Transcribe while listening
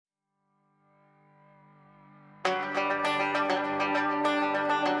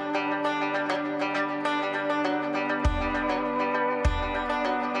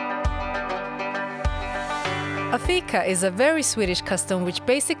fika is a very Swedish custom which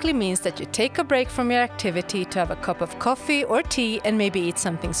basically means that you take a break from your activity to have a cup of coffee or tea and maybe eat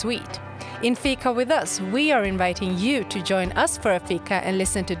something sweet. In Fika with us, we are inviting you to join us for a fika and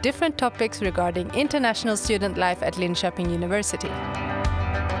listen to different topics regarding international student life at Linköping University.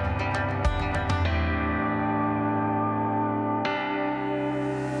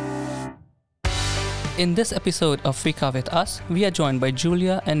 In this episode of Fika with Us, we are joined by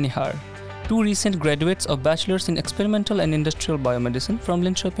Julia and Nihar, two recent graduates of Bachelors in Experimental and Industrial Biomedicine from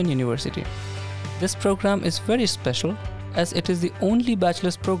Linköping University. This program is very special as it is the only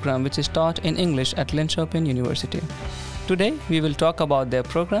bachelor's program which is taught in English at Linköping University. Today, we will talk about their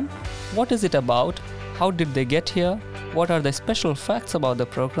program, what is it about, how did they get here, what are the special facts about the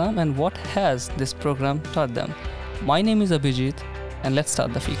program, and what has this program taught them. My name is Abhijit, and let's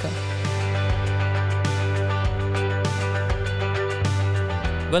start the Fika.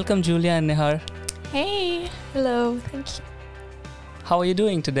 Welcome, Julia and Nihar. Hey, hello, thank you. How are you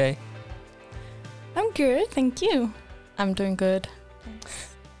doing today? I'm good, thank you. I'm doing good.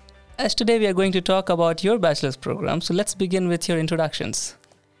 Thanks. As today we are going to talk about your bachelor's program, so let's begin with your introductions.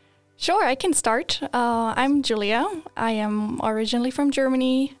 Sure, I can start. I'm Julia. I am originally from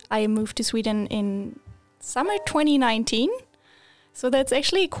Germany. I moved to Sweden in summer 2019. So that's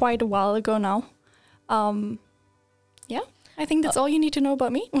actually quite a while ago now. I think that's all you need to know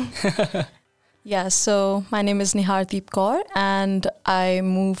about me. Yeah, so my name is Nihar Deep Kaur and I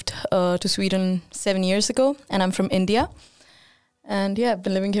moved to Sweden 7 years ago and I'm from India. And yeah, I've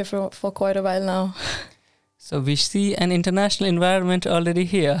been living here for quite a while now. So we see an international environment already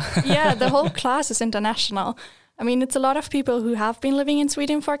here. Yeah, the whole class is international. I mean, it's a lot of people who have been living in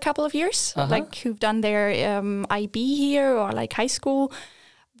Sweden for a couple of years, like who've done their IB here or like high school.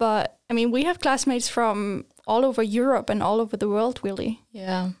 But I mean, we have classmates from all over Europe and all over the world, really.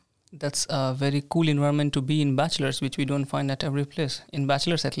 Yeah. That's a very cool environment to be in bachelor's, which we don't find at every place, in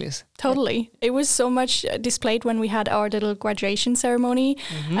bachelor's at least. Totally. It was so much displayed when we had our little graduation ceremony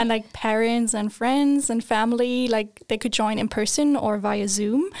and like parents and friends and family, like they could join in person or via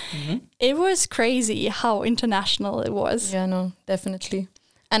Zoom. It was crazy how international it was. Yeah, no, definitely.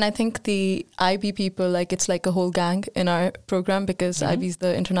 And I think the IB people, like it's like a whole gang in our program because IB is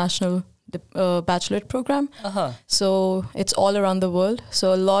the international bachelorette program. So it's all around the world.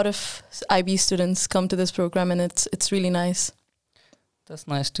 So a lot of IB students come to this program and it's really nice. That's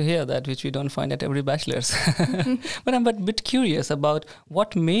nice to hear that, which we don't find at every bachelor's. But I'm a bit curious about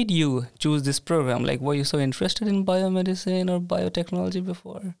what made you choose this program. Like, were you so interested in biomedicine or biotechnology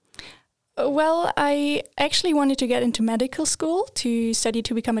before? Well, I actually wanted to get into medical school to study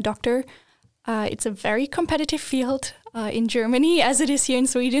to become a doctor. It's a very competitive field in Germany, as it is here in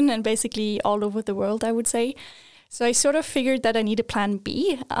Sweden and basically all over the world, I would say. So I sort of figured that I need a plan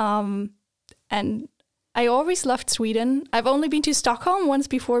B. And I always loved Sweden. I've only been to Stockholm once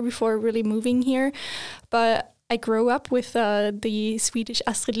before really moving here. But I grew up with the Swedish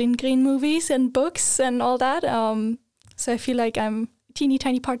Astrid Lindgren movies and books and all that. So I feel like I'm teeny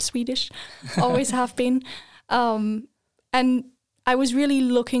tiny part Swedish, always have been. And I was really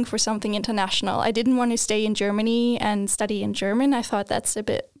looking for something international. I didn't want to stay in Germany and study in German. I thought that's a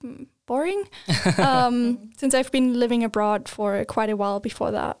bit boring since I've been living abroad for quite a while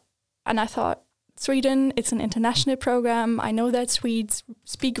before that. And I thought, Sweden, it's an international program. I know that Swedes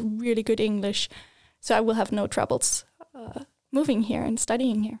speak really good English, so I will have no troubles moving here and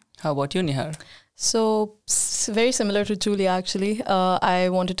studying here. How about you, Nihar? So very similar to Julia, actually. I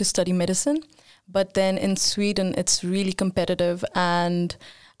wanted to study medicine. But then in Sweden, it's really competitive, and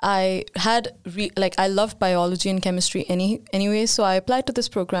I had I loved biology and chemistry anyway, so I applied to this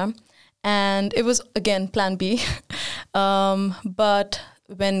program, and it was again plan B. But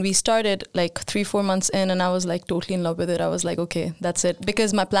when we started, like 3-4 months in, and I was like totally in love with it. I was like, okay, that's it,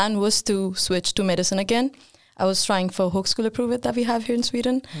 because my plan was to switch to medicine again. I was trying for Högskoleprovet that we have here in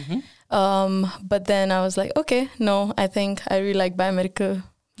Sweden, but then I was like, okay, no, I think I really like biomedicine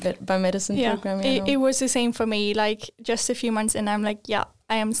program. It was the same for me. Like just a few months in, I'm like, yeah,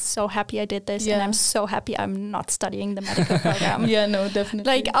 I am so happy I did this, and I'm so happy I'm not studying the medical program. Yeah, no,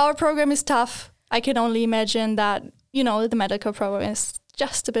 definitely. Like our program is tough. I can only imagine that, the medical program is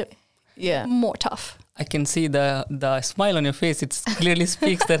just a bit more tough. I can see the smile on your face. It clearly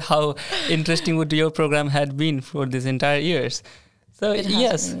speaks that how interesting would your program had been for these entire years. So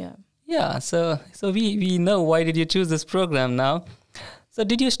yes, So we know why did you choose this program now. So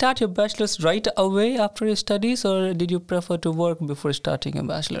did you start your bachelor's right away after your studies, or did you prefer to work before starting your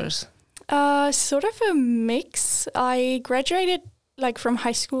bachelor's? Sort of a mix. I graduated from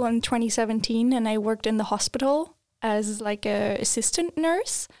high school in 2017, and I worked in the hospital as like a assistant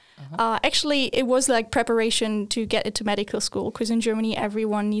nurse. Actually, it was like preparation to get into medical school, because in Germany,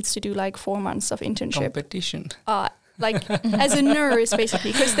 everyone needs to do like 4 months of internship. Competition. Like as a nurse,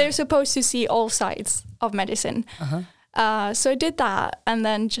 basically, because they're supposed to see all sides of medicine. So I did that, and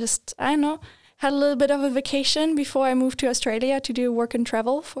then just, I don't know, had a little bit of a vacation before I moved to Australia to do work and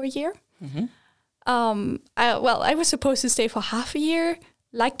travel for a year. I was supposed to stay for half a year,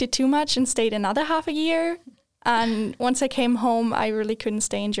 liked it too much and stayed another half a year. And once I came home, I really couldn't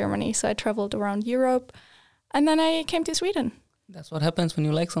stay in Germany. So I traveled around Europe, and then I came to Sweden. That's what happens when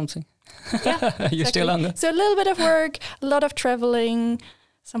you like something. Yeah, You stay longer. So a little bit of work, a lot of traveling,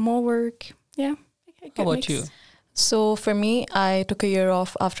 some more work. Yeah. How about you? So for me, I took a year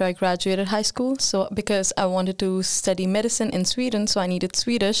off after I graduated high school. So because I wanted to study medicine in Sweden, so I needed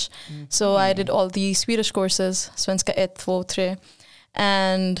Swedish. So I did all the Swedish courses, Svenska 1, 2, 3.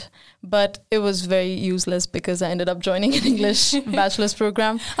 But it was very useless because I ended up joining an English bachelor's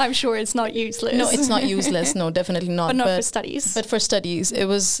program. I'm sure it's not useless. No, it's not useless. No, definitely not. But not for studies. But for studies, it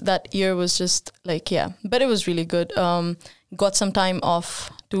was, that year was just like, yeah. But it was really good. Got some time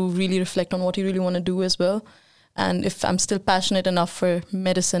off to really reflect on what you really want to do as well. And if I'm still passionate enough for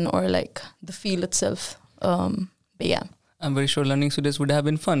medicine or like the field itself. But yeah. I'm very sure learning Swedish would have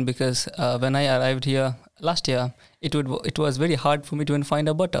been fun, because when I arrived here last year, it was very hard for me to even find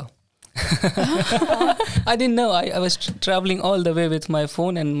a butter. I didn't know. I was traveling all the way with my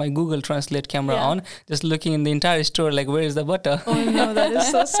phone and my Google Translate camera on, just looking in the entire store like, where is the butter? Oh no, that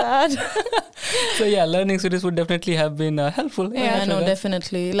is so sad. So yeah, learning Swedish would definitely have been helpful. Yeah, no,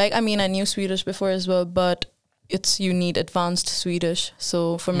 definitely. Like, I mean, I knew Swedish before as well, but you need advanced Swedish.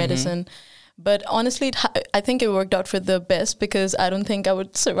 So for medicine. But honestly, I think it worked out for the best, because I don't think I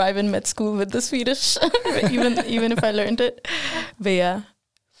would survive in med school with the Swedish, even if I learned it. But yeah.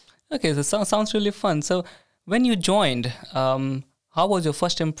 Okay, so sounds really fun. So when you joined, how was your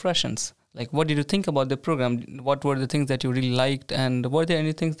first impressions? Like, what did you think about the program? What were the things that you really liked? And were there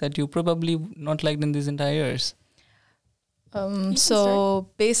any things that you probably not liked in these entire years? So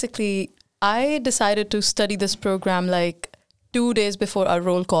basically, I decided to study this program like 2 days before our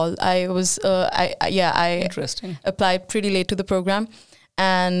roll call. I Interesting. applied pretty late to the program,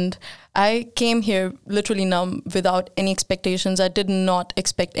 and I came here literally numb without any expectations. I did not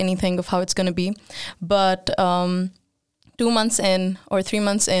expect anything of how it's going to be. But 2 months in or 3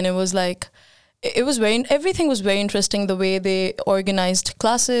 months in, it was like, everything was very interesting. The way they organized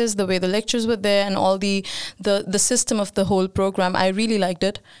classes, the way the lectures were there, and all the system of the whole program. I really liked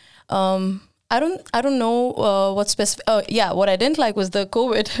it. I don't know what specific. What I didn't like was the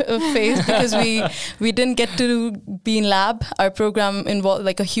COVID phase, because we didn't get to be in lab. Our program involved,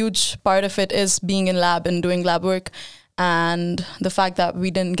 like, a huge part of it is being in lab and doing lab work, and the fact that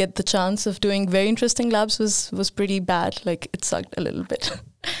we didn't get the chance of doing very interesting labs was pretty bad. Like, it sucked a little bit.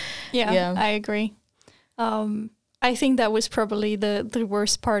 Yeah, I agree. I think that was probably the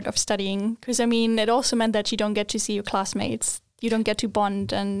worst part of studying, because I mean, it also meant that you don't get to see your classmates. You don't get to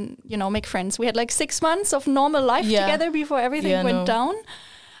bond and, make friends. We had like 6 months of normal life together before everything went down.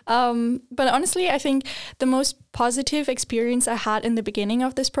 But honestly, I think the most positive experience I had in the beginning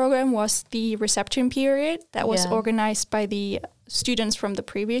of this program was the reception period that was organized by the students from the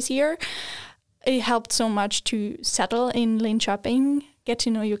previous year. It helped so much to settle in Linköping, get to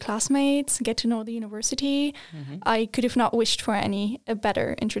know your classmates, get to know the university. I could have not wished for a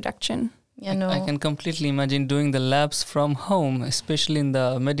better introduction. I can completely imagine doing the labs from home, especially in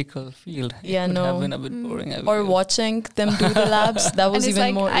the medical field. It would have been a bit boring. Or watching them do the labs. That was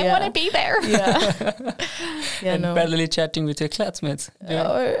even more. I want to be there. And parallelly chatting with your classmates.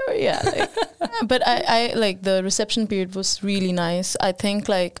 But I like, the reception period was really nice. I think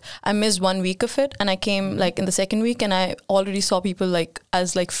like I missed 1 week of it, and I came like in the second week, and I already saw people like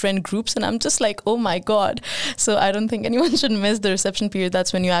as like friend groups, and I'm just like, oh my God. So I don't think anyone should miss the reception period.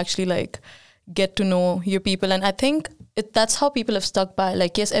 That's when you actually like get to know your people. And I think that's how people have stuck by.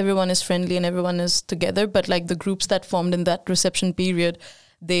 Like, yes, everyone is friendly and everyone is together, but like the groups that formed in that reception period,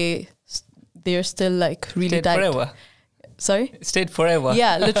 they're still like really Stayed tight. Forever. Sorry? Stayed forever.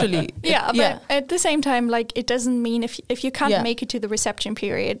 Yeah, literally. But at the same time, like, it doesn't mean if you can't make it to the reception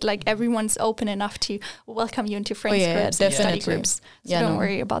period, like, everyone's open enough to welcome you into friends groups and study groups. So don't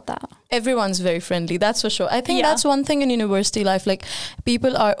worry about that. Everyone's very friendly, that's for sure. I think that's one thing in university life. Like,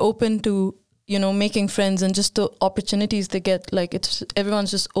 people are open to, making friends, and just the opportunities they get. Like, everyone's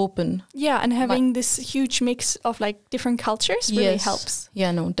just open. Yeah, and having this huge mix of like different cultures really helps.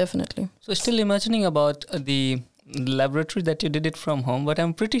 Yeah, no, definitely. So still imagining about laboratory that you did it from home, but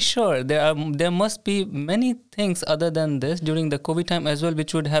I'm pretty sure there must be many things other than this during the COVID time as well,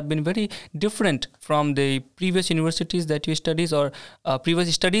 which would have been very different from the previous universities that you studied or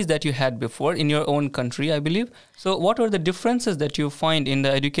previous studies that you had before in your own country, I believe. So what are the differences that you find in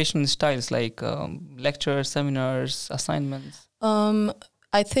the education styles, like lectures, seminars, assignments?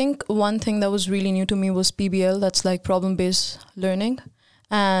 I think one thing that was really new to me was PBL, that's like problem-based learning.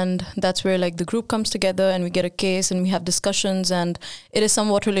 And that's where like the group comes together and we get a case and we have discussions, and it is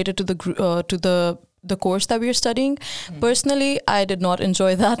somewhat related to the course that we are studying. Personally, I did not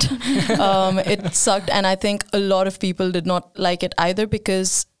enjoy that. It sucked, and I think a lot of people did not like it either,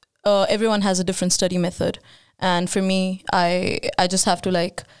 because everyone has a different study method. And for me, I just have to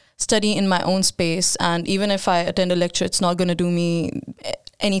like study in my own space, and even if I attend a lecture, it's not going to do me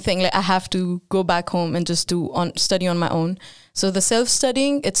anything. Like I have to go back home and just study on my own. So the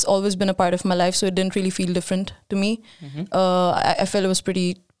self-studying, it's always been a part of my life, so it didn't really feel different to me. I felt it was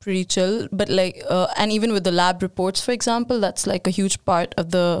pretty chill. But like, and even with the lab reports, for example, that's like a huge part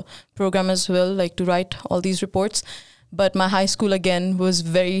of the program as well, like to write all these reports. But my high school, again, was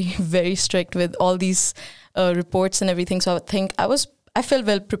very, very strict with all these reports and everything. So I think I felt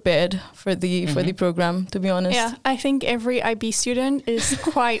well prepared for the program, to be honest. Yeah, I think every IB student is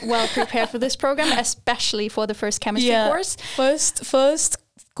quite well prepared for this program, especially for the first chemistry course. First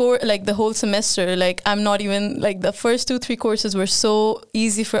course, like the whole semester, like I'm not even, like the first 2-3 courses were so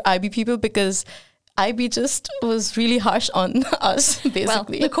easy for IB people, because IB just was really harsh on us,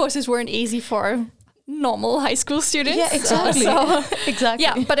 basically. Well, the courses weren't easy for normal high school students. Yeah, exactly. Exactly.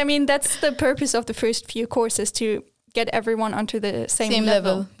 Yeah, but I mean, that's the purpose of the first few courses, to get everyone onto the same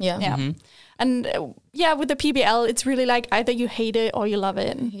level. Yeah. And with the PBL, it's really like either you hate it or you love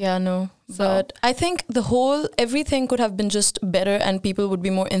it. Yeah, no. So. But I think everything could have been just better, and people would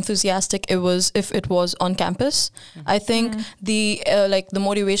be more enthusiastic if it was on campus. I think the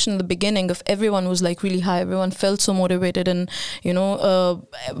motivation in the beginning of everyone was like really high. Everyone felt so motivated and,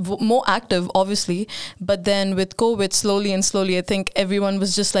 more active, obviously. But then with COVID, slowly, I think everyone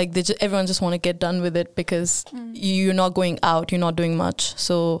was just like, everyone just want to get done with it, because you're not going out, you're not doing much.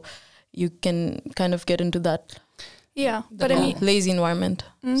 So you can kind of get into that. Yeah, but I mean, lazy environment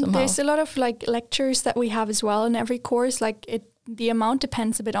somehow. There's a lot of like lectures that we have as well in every course. Like the amount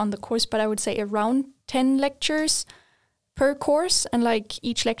depends a bit on the course, but I would say around 10 lectures per course, and like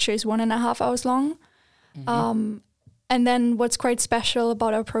each lecture is 1.5 hours long. And then what's quite special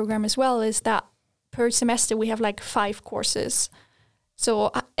about our program as well is that per semester we have like 5 courses.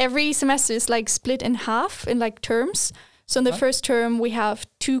 So every semester is like split in half in like terms. So in the first term, we have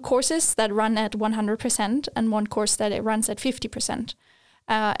 2 courses that run at 100% and 1 course that it runs at 50%.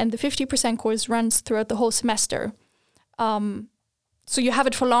 And the 50% course runs throughout the whole semester. So you have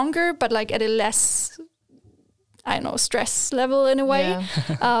it for longer, but like at a less, stress level in a way.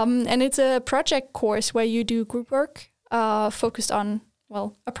 Yeah. And it's a project course where you do group work focused on,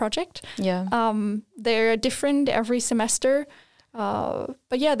 a project. Yeah. They're different every semester. But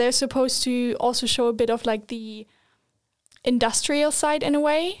yeah, they're supposed to also show a bit of like the industrial side in a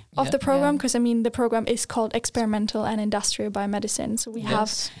way of the program, because I mean the program is called Experimental and Industrial Biomedicine, so we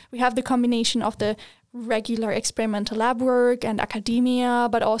have the combination of the regular experimental lab work and academia,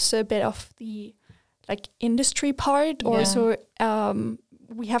 but also a bit of the like industry part. Also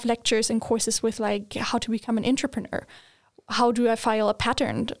we have lectures and courses with like how to become an entrepreneur, how do I file a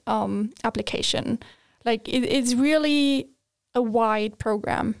patent application. Like it's really a wide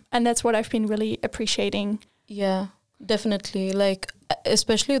program, and that's what I've been really appreciating. Yeah, definitely. Like,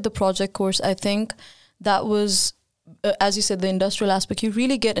 especially the project course, I think that was, as you said, the industrial aspect. You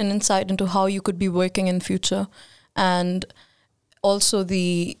really get an insight into how you could be working in future. And also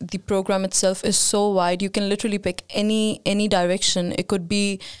the program itself is so wide. You can literally pick any direction. It could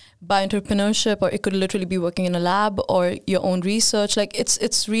be by entrepreneurship, or it could literally be working in a lab or your own research. Like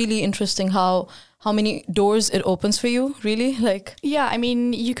it's really interesting how many doors it opens for you, really. Like, yeah, I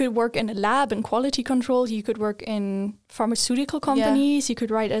mean, you could work in a lab and quality control. You could work in pharmaceutical companies. You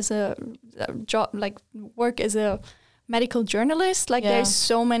could write as a job, like work as a medical journalist. Like, there's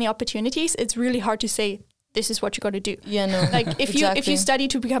so many opportunities. It's really hard to say this is what you got to do. Yeah, no. Like if you study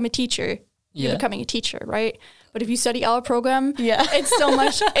to become a teacher, you're becoming a teacher, right? But if you study our program, it's so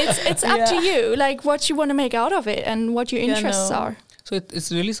much. It's up to you, like what you want to make out of it and what your interests are. So it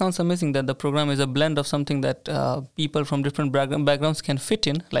really sounds amazing that the program is a blend of something that people from different backgrounds can fit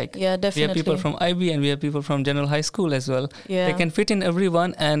in. Like Yeah, definitely. we have people from IB and we have people from general high school as well. Yeah. They can fit in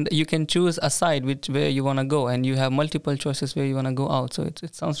everyone, and you can choose a side where you want to go, and you have multiple choices where you want to go out. So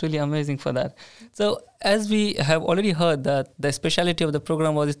it sounds really amazing for that. So as we have already heard that the speciality of the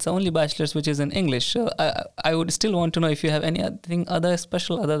program was it's only bachelor's which is in English. So I would still want to know if you have anything other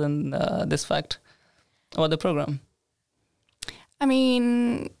special other than this fact about the program. I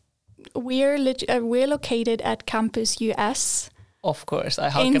mean, we're located at Campus US. Of course. How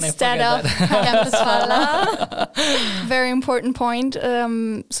can I forget Instead of that? Campus Valla. Very important point.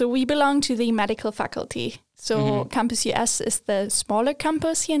 So we belong to the medical faculty. So Campus US is the smaller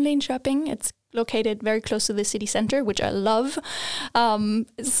campus here in Linköping. It's located very close to the city center, which I love.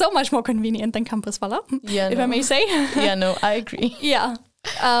 It's so much more convenient than Campus Valla, if I may say. Yeah, no, I agree. Yeah.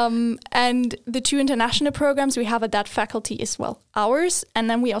 And the 2 international programs we have at that faculty is, well, ours. And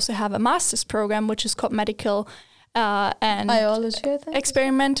then we also have a master's program, which is called medical and biology, I think.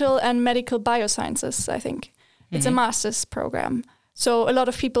 Experimental and medical biosciences, I think. It's a master's program. So a lot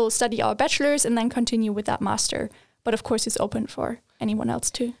of people study our bachelor's and then continue with that master. But of course, it's open for anyone else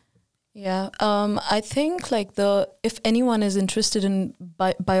too. Yeah, I think like if anyone is interested in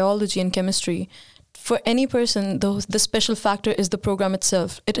biology and chemistry, for any person, the special factor is the program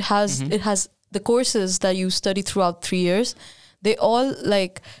itself. It has the courses that you study throughout 3 years. They all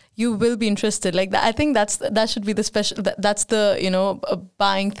like you will be interested. Like that, I think that should be the special. That's the a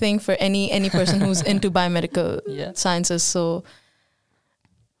buying thing for any person who's into biomedical sciences. So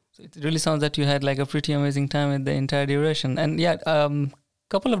it really sounds that you had like a pretty amazing time with the entire duration. And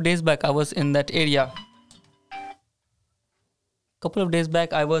couple of days back I was in that area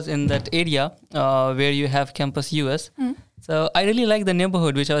where you have Campus US. So I really like the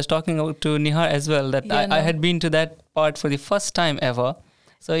neighborhood, which I was talking to Nihar as well, that I had been to that part for the first time ever.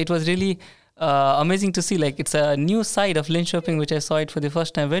 So it was really amazing to see, like it's a new side of Linköping, which I saw it for the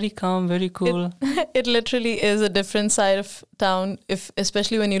first time. Very calm, very cool. It literally is a different side of town.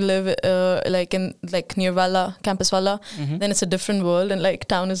 Especially when you live near Valla, Campus Valla, then it's a different world, and like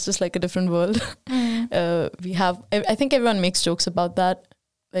town is just like a different world. I think everyone makes jokes about that,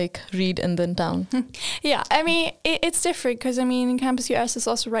 like Reed and then town. Yeah, I mean it's different because I mean Campus US is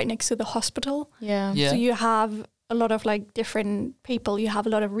also right next to the hospital. Yeah. So you have a lot of like different people. You have a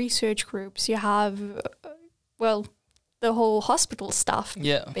lot of research groups. You have, the whole hospital staff,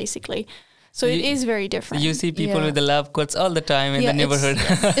 basically. So it is very different. You see people with the lab coats all the time in the neighborhood.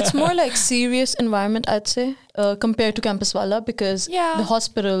 It's more like serious environment, I'd say, compared to Campus Valla, because the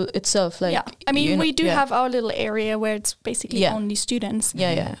hospital itself, like... Yeah, I mean, we do have our little area where it's basically only students.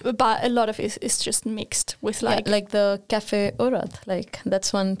 Yeah. But a lot of it is just mixed with like... like the Cafe Orad, like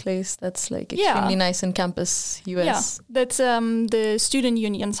that's one place that's like extremely nice in Campus US. Yeah, that's the student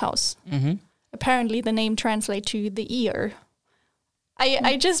union's house. Apparently the name translates to the ear.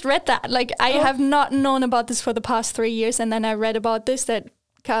 I just read that. Like, I have not known about this for the past 3 years. And then I read about this, that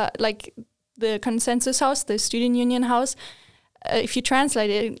like the consensus house, the student union house, if you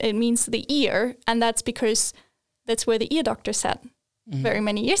translate it, it means the ear. And that's because that's where the ear doctor sat very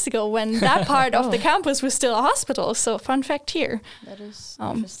many years ago when that part of the campus was still a hospital. So fun fact here. That is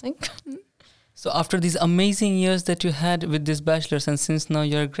interesting. So after these amazing years that you had with this bachelor's, and since now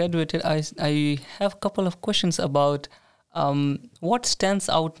you're graduated, I have a couple of questions about what stands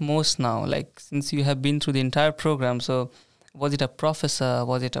out most now, like since you have been through the entire program. So was it a professor,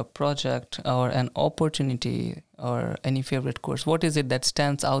 was it a project, or an opportunity, or any favorite course? What is it that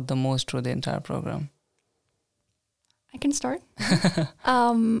stands out the most through the entire program? I can start.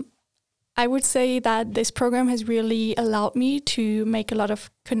 I would say that this program has really allowed me to make a lot of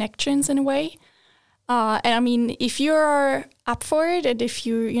connections in a way. And I mean, if you're up for it, and if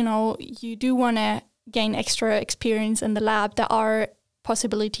you do want to gain extra experience in the lab, there are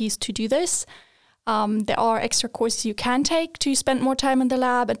possibilities to do this. There are extra courses you can take to spend more time in the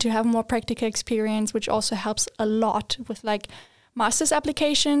lab and to have more practical experience, which also helps a lot with like master's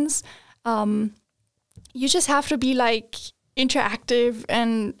applications. You just have to be like interactive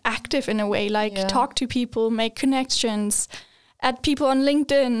and active in a way, like talk to people, make connections, add people on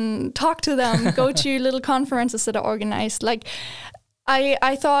LinkedIn, talk to them, go to little conferences that are organized. Like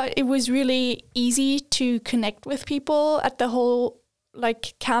I thought it was really easy to connect with people at the whole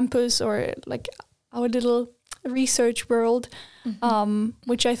like campus or like our little research world,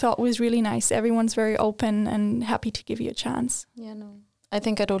 which I thought was really nice. Everyone's very open and happy to give you a chance. Yeah, no, I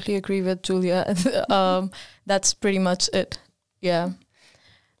think I totally agree with Julia. That's pretty much it. Yeah.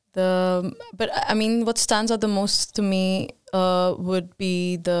 But I mean, what stands out the most to me would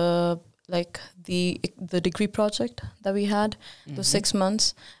be the like the degree project that we had, those 6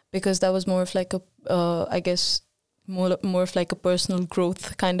 months, because that was more of like a I guess more of like a personal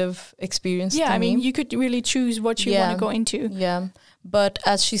growth kind of experience. Yeah, to I mean, me. you could really choose what you want to go into. Yeah, but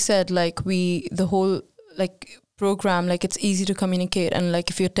as she said, like the whole like program, like it's easy to communicate, and like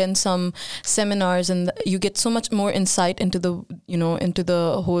if you attend some seminars, and you get so much more insight into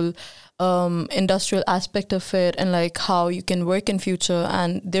the whole industrial aspect of it, and like how you can work in future.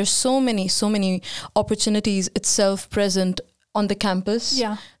 And there's so many opportunities itself present on the campus.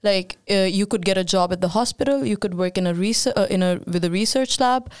 Yeah. Like you could get a job at the hospital, you could work in a with a research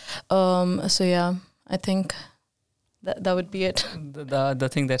lab. So yeah, I think that would be it. The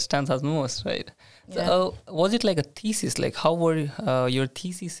thing that stands out most, right? Yeah. So was it like a thesis? Like how were your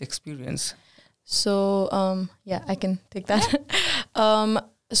thesis experience? So yeah, I can take that.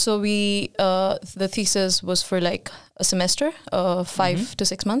 So we the thesis was for like a semester, 5 to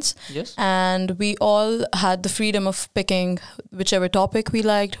 6 months. Yes. And we all had the freedom of picking whichever topic we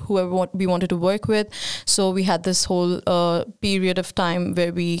liked, whoever we wanted to work with. So we had this whole period of time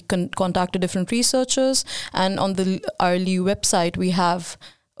where we contacted different researchers, and on our LIU website we have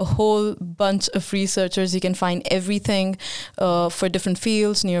a whole bunch of researchers. You can find everything for different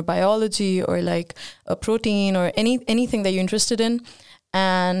fields, neurobiology or like a protein or anything that you're interested in.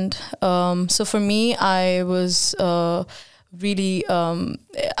 And so for me, I was really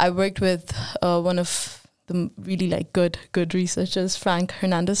I worked with one of the really like good researchers, Frank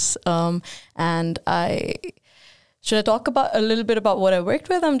Hernandez, and should I talk a little bit about what I worked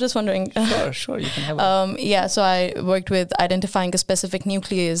with? I'm just wondering. Sure, you can have it. Yeah, so I worked with identifying a specific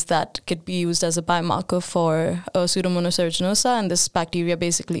nuclease that could be used as a biomarker for Pseudomonas aeruginosa, and this bacteria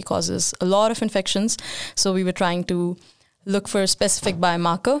basically causes a lot of infections. So we were trying to look for a specific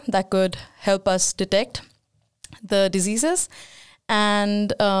biomarker that could help us detect the diseases.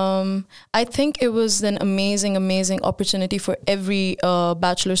 And I think it was an amazing opportunity for every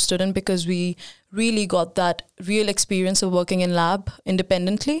bachelor student, because we really got that real experience of working in lab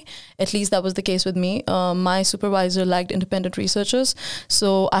independently. At least that was the case with me. My supervisor liked independent researchers,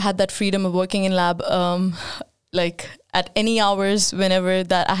 so I had that freedom of working in lab like at any hours whenever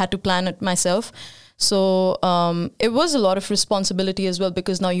that I had to plan it myself. So it was a lot of responsibility as well,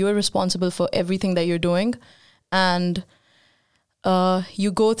 because now you're responsible for everything that you're doing. And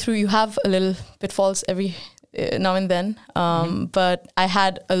you have a little pitfalls every now and then. But I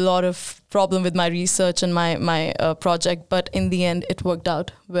had a lot of problem with my research and my project. But in the end, it worked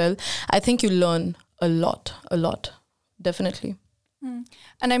out well. I think you learn a lot, definitely.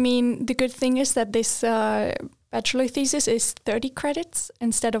 And I mean, the good thing is that this bachelor thesis is 30 credits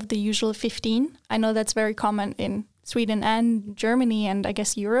instead of the usual 15. I know that's very common in Sweden and Germany and I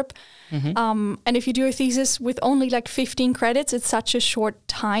guess Europe. And if you do a thesis with only like 15 credits, it's such a short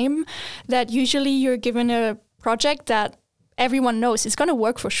time that usually you're given a project that everyone knows it's going to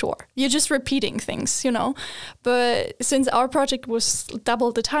work for sure. You're just repeating things, But since our project was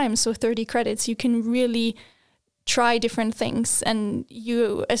double the time, so 30 credits, you can really try different things, and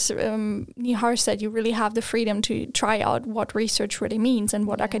you, as Nihar said, you really have the freedom to try out what research really means and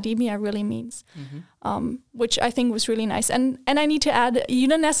what academia really means, which I think was really nice. And I need to add, you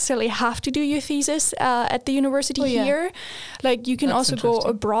don't necessarily have to do your thesis at the university here. Like you can also go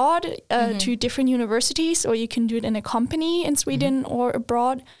abroad to different universities, or you can do it in a company in Sweden or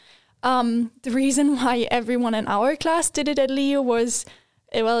abroad. The reason why everyone in our class did it at LIU was,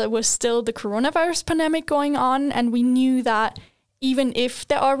 it was still the coronavirus pandemic going on, and we knew that even if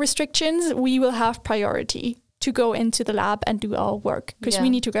there are restrictions, we will have priority to go into the lab and do our work, because we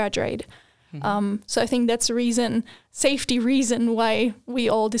need to graduate. So I think that's a safety reason why we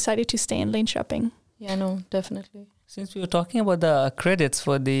all decided to stay in Linköping. Yeah, no, definitely. Since we were talking about the credits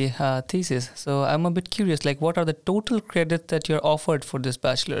for the thesis, so I'm a bit curious, like what are the total credits that you're offered for this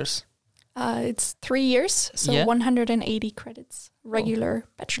bachelor's? It's 3 years, so 180 credits, regular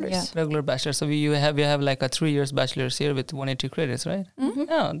bachelor's. Yeah. Regular bachelor's. So we have like a 3 years bachelor's here with 180 credits, right?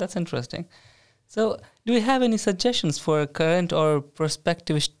 Oh, that's interesting. So do you have any suggestions for current or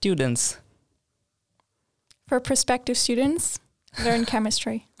prospective students? For prospective students, learn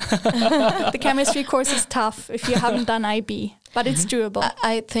chemistry. The chemistry course is tough if you haven't done IB, but it's doable.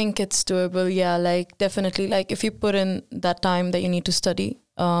 I think it's doable, yeah, like definitely. Like if you put in that time that you need to study,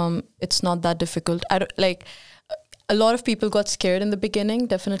 it's not that difficult. A lot of people got scared in the beginning,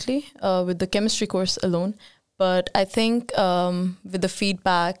 definitely, with the chemistry course alone. But I think with the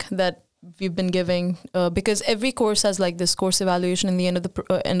feedback that we've been giving, because every course has like this course evaluation in the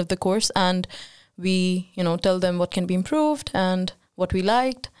end of the course, and we tell them what can be improved and what we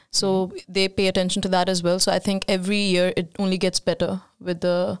liked. So they pay attention to that as well. So I think every year it only gets better with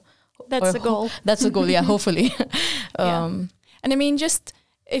the That's the goal. That's the goal, yeah, hopefully. And I mean, just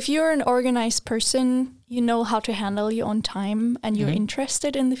if you're an organized person, you know how to handle your own time and you're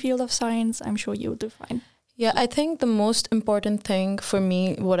interested in the field of science, I'm sure you'll do fine. Yeah, I think the most important thing for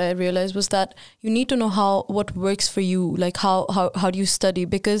me, what I realized was that you need to know what works for you, like how do you study?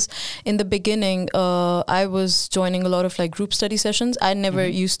 Because in the beginning, I was joining a lot of like group study sessions. I never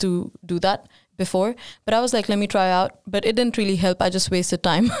used to do that before, but I was like, let me try out, but it didn't really help. I just wasted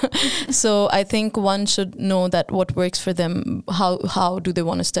time. So I think one should know that what works for them. How do they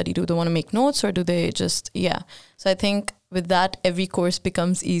want to study? Do they want to make notes, or do they just, so I think with that, every course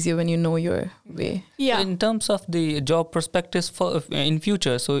becomes easier when you know your way. Yeah. So in terms of the job perspectives for in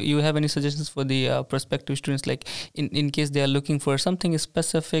future, so you have any suggestions for the prospective students, like in case they are looking for something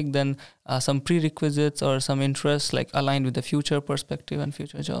specific, then some prerequisites or some interests like aligned with the future perspective and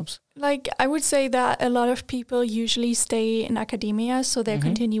future jobs? Like, I would say that a lot of people usually stay in academia, so they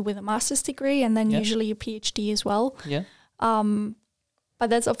continue with a master's degree and then usually a PhD as well. Yeah. But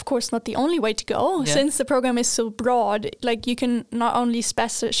that's, of course, not the only way to go. Yeah. Since the program is so broad, like you can not only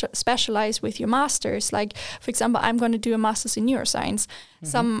specialize with your master's. Like, for example, I'm going to do a master's in neuroscience.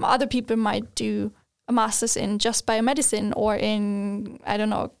 Some other people might do a master's in just biomedicine or in, I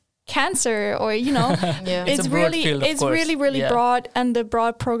don't know, cancer, or, you know. It's a broad field, of course. really broad, and the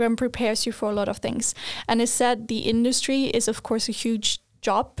broad program prepares you for a lot of things. And as said, the industry is, of course, a huge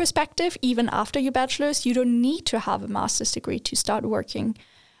job perspective. Even after your bachelor's, you don't need to have a master's degree to start working.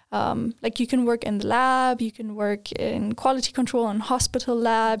 Like, you can work in the lab, you can work in quality control in hospital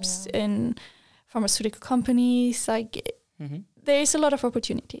labs, in pharmaceutical companies. Like, there's a lot of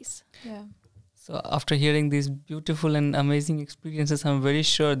opportunities. Yeah. So after hearing these beautiful and amazing experiences, I'm very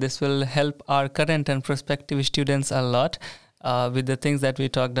sure this will help our current and prospective students a lot with the things that we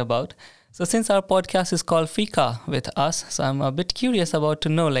talked about. So since our podcast is called Fika with Us, so I'm a bit curious about to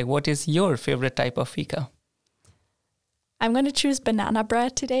know, like, what is your favorite type of fika? I'm going to choose banana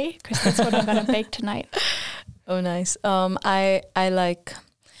bread today because that's what I'm going to bake tonight. Oh, nice. I like,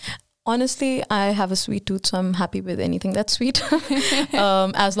 honestly, I have a sweet tooth, so I'm happy with anything that's sweet,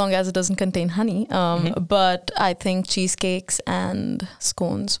 as long as it doesn't contain honey. But I think cheesecakes and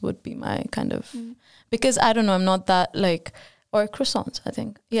scones would be my kind of, because I don't know, I'm not that like, or croissants, I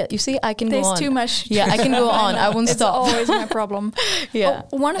think. Yeah, you see, I can There's go on. too much. Yeah, I can go on. I won't stop. It's always my problem. Yeah.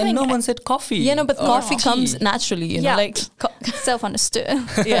 Oh, one And thing no one said coffee. Yeah, no, but coffee tea. comes naturally, you know, like, self-understood.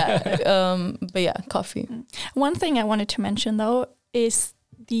 but yeah, coffee. One thing I wanted to mention, though, is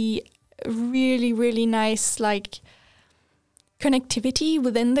the really, really nice, like, connectivity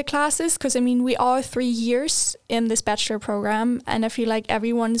within the classes. Because, I mean, we are 3 years in this bachelor program, and I feel like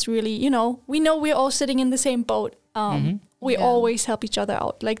everyone's really, you know we're all sitting in the same boat. We always help each other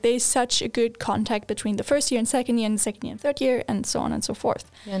out. Like, there's such a good contact between the first year and second year and third year, and so on and so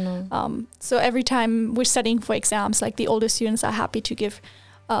forth. Yeah, no. So every time we're studying for exams, like, the older students are happy to give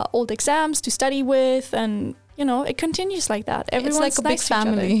old exams to study with, and, you know, it continues like that. Everyone's it's like a nice big to each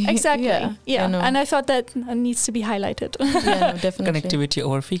other. family. Exactly. Yeah. No. And I thought that needs to be highlighted. Yeah, no, definitely. Connectivity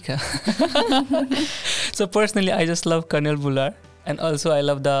over fika. So personally, I just love Colonel Bular, and also I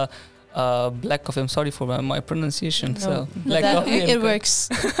love the black coffee. I'm sorry for my pronunciation. No, So black that, coffee. it works.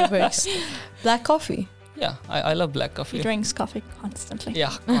 It works. Black coffee. Yeah, I love black coffee. He drinks coffee constantly.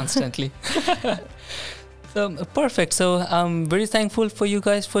 Yeah, constantly. So perfect. So I'm very thankful for you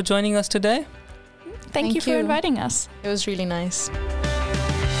guys for joining us today. Thank you for inviting us. It was really nice.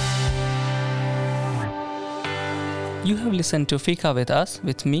 You have listened to Fika with Us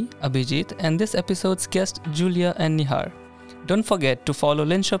with me, Abhijit, and this episode's guests, Julia and Nihar. Don't forget to follow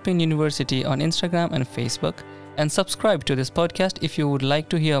Linköping University on Instagram and Facebook, and subscribe to this podcast if you would like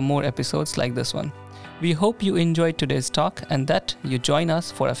to hear more episodes like this one. We hope you enjoyed today's talk and that you join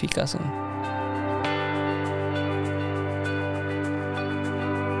us for a fika soon.